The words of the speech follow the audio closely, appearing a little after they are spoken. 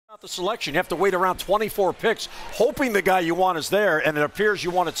the selection? You have to wait around 24 picks, hoping the guy you want is there, and it appears you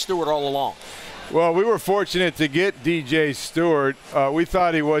wanted Stewart all along. Well, we were fortunate to get DJ Stewart. We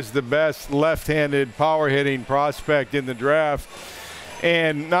thought he was the best left-handed power-hitting prospect in the draft.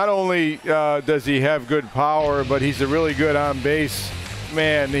 And not only does he have good power, but he's a really good on-base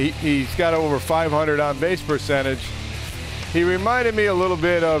man. He's got over 500 on-base percentage. He reminded me a little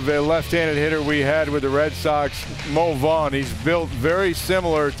bit of a left-handed hitter we had with the Red Sox, Mo Vaughn. He's built very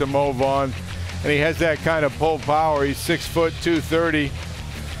similar to Mo Vaughn, and he has that kind of pull power. He's 6 foot 230.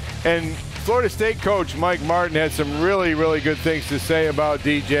 And Florida State coach Mike Martin had some really, really good things to say about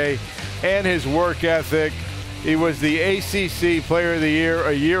DJ and his work ethic. He was the ACC Player of the Year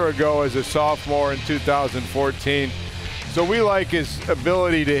a year ago as a sophomore in 2014. So we like his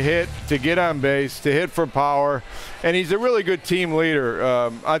ability to hit, to get on base, to hit for power, and he's a really good team leader.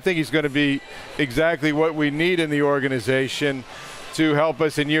 I think he's going to be exactly what we need in the organization to help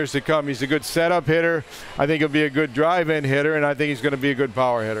us in years to come. He's a good setup hitter. I think he'll be a good drive-in hitter, and I think he's going to be a good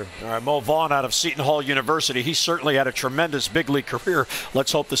power hitter. All right, Mo Vaughn out of Seton Hall University. He certainly had a tremendous big league career.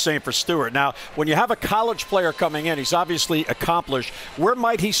 Let's hope the same for Stewart. Now, when you have a college player coming in, he's obviously accomplished. Where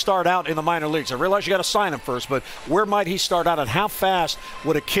might he start out in the minor leagues? I realize you got to sign him first, but where might he start out, and how fast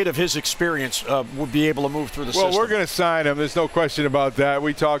would a kid of his experience would be able to move through the system? Well, we're going to sign him. There's no question about that.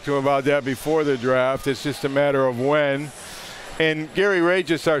 We talked to him about that before the draft. It's just a matter of when. And Gary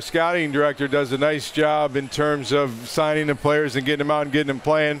Regis, our scouting director, does a nice job in terms of signing the players and getting them out and getting them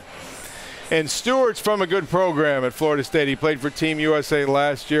playing. And Stewart's from a good program at Florida State. He played for Team USA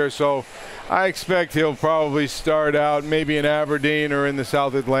last year, so I expect he'll probably start out maybe in Aberdeen or in the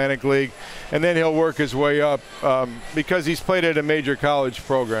South Atlantic League, and then he'll work his way up because he's played at a major college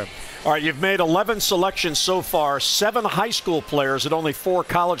program. All right, you've made 11 selections so far, 7 high school players and only 4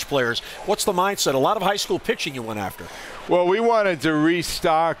 college players. What's the mindset? A lot of high school pitching you went after. Well, we wanted to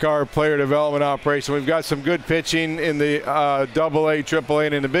restock our player development operation. We've got some good pitching in the AA, AAA,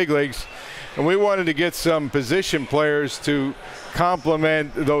 and in the big leagues. And we wanted to get some position players to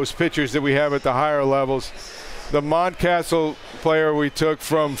complement those pitchers that we have at the higher levels. The Montcastle player we took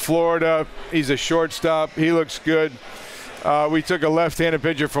from Florida, he's a shortstop. He looks good. We took a left-handed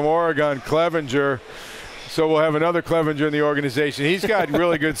pitcher from Oregon, Clevenger. So we'll have another Clevenger in the organization. He's got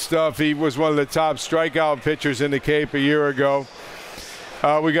really good stuff. He was one of the top strikeout pitchers in the Cape a year ago.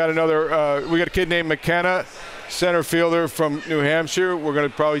 We got a kid named McKenna, center fielder from New Hampshire. We're going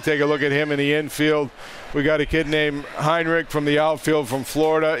to probably take a look at him in the infield. We got a kid named Heinrich from the outfield from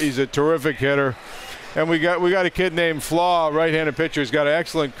Florida. He's a terrific hitter. And we got a kid named Flaw, right-handed pitcher. He's got an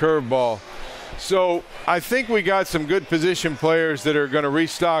excellent curveball. So I think we got some good position players that are going to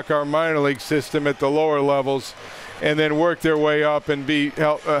restock our minor league system at the lower levels and then work their way up and be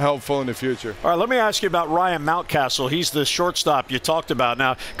helpful in the future. All right, let me ask you about Ryan Mountcastle. He's the shortstop you talked about.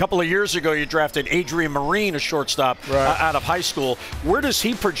 Now, a couple of years ago, you drafted Adrian Marine, a shortstop out of high school. Where does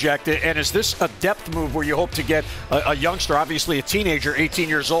he project it, and is this a depth move where you hope to get a youngster, obviously a teenager, 18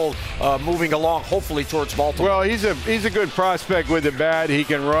 years old, moving along, hopefully towards Baltimore? Well, he's a good prospect with the bat. He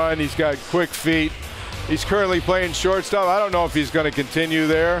can run. He's got quick feet. He's currently playing shortstop. I don't know if he's going to continue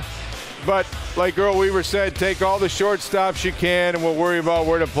there. But like Earl Weaver said, take all the shortstops you can, and we'll worry about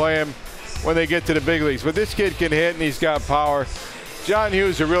where to play him when they get to the big leagues. But this kid can hit, and he's got power. John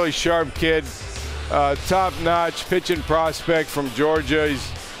Hughes, a really sharp kid, top-notch pitching prospect from Georgia. He's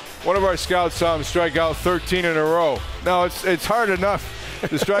one of our scouts saw him strike out 13 in a row. Now, it's hard enough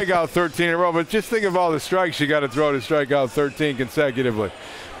to strike out 13 in a row, but just think of all the strikes you got to throw to strike out 13 consecutively.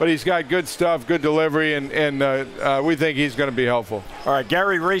 But he's got good stuff, good delivery, and we think he's going to be helpful. All right,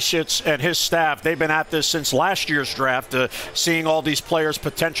 Gary Rashitz and his staff, they've been at this since last year's draft, seeing all these players'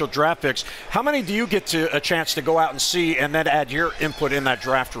 potential draft picks. How many do you get a chance to go out and see and then add your input in that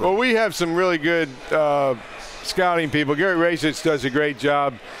draft room? Well, we have some really good scouting people. Gary Rashitz does a great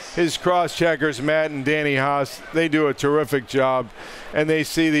job. His cross-checkers, Matt and Danny Haas, they do a terrific job, and they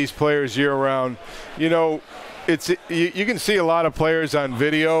see these players year-round. You know, you can see a lot of players on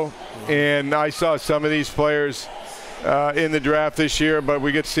video, and I saw some of these players in the draft this year, but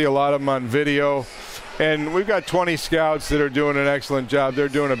we get to see a lot of them on video. And we've got 20 scouts that are doing an excellent job. They're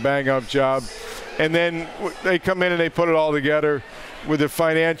doing a bang-up job. And then they come in and they put it all together with the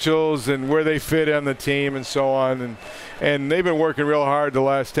financials and where they fit on the team and so on. And they've been working real hard the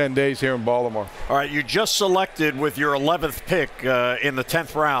last 10 days here in Baltimore. All right, you just selected with your 11th pick in the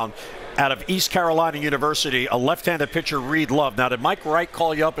 10th round out of East Carolina University, a left-handed pitcher, Reed Love. Now, did Mike Wright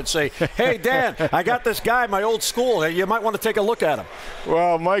call you up and say, hey, Dan, I got this guy, my old school. You might want to take a look at him?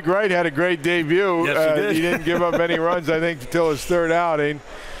 Well, Mike Wright had a great debut. Yes, he did. He didn't give up any runs, I think, until his third outing.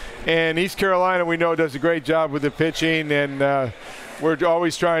 And East Carolina, we know, does a great job with the pitching. And we're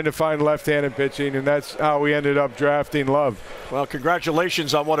always trying to find left-handed pitching, and that's how we ended up drafting Love. Well,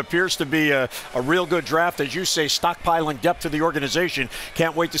 congratulations on what appears to be a real good draft. As you say, stockpiling depth to the organization.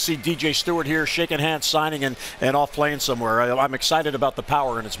 Can't wait to see DJ Stewart here shaking hands, signing, and off playing somewhere. I'm excited about the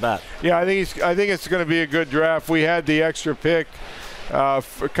power in his bat. Yeah, I think it's going to be a good draft. We had the extra pick,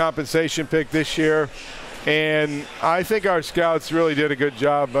 for compensation pick this year, and I think our scouts really did a good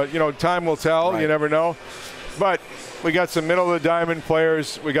job. But, time will tell. Right. You never know. But we got some middle-of-the-diamond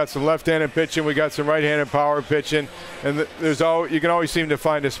players. We got some left-handed pitching. We got some right-handed power pitching. And you can always seem to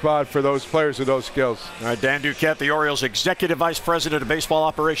find a spot for those players with those skills. All right, Dan Duquette, the Orioles Executive Vice President of Baseball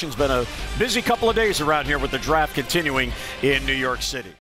Operations. Been a busy couple of days around here with the draft continuing in New York City.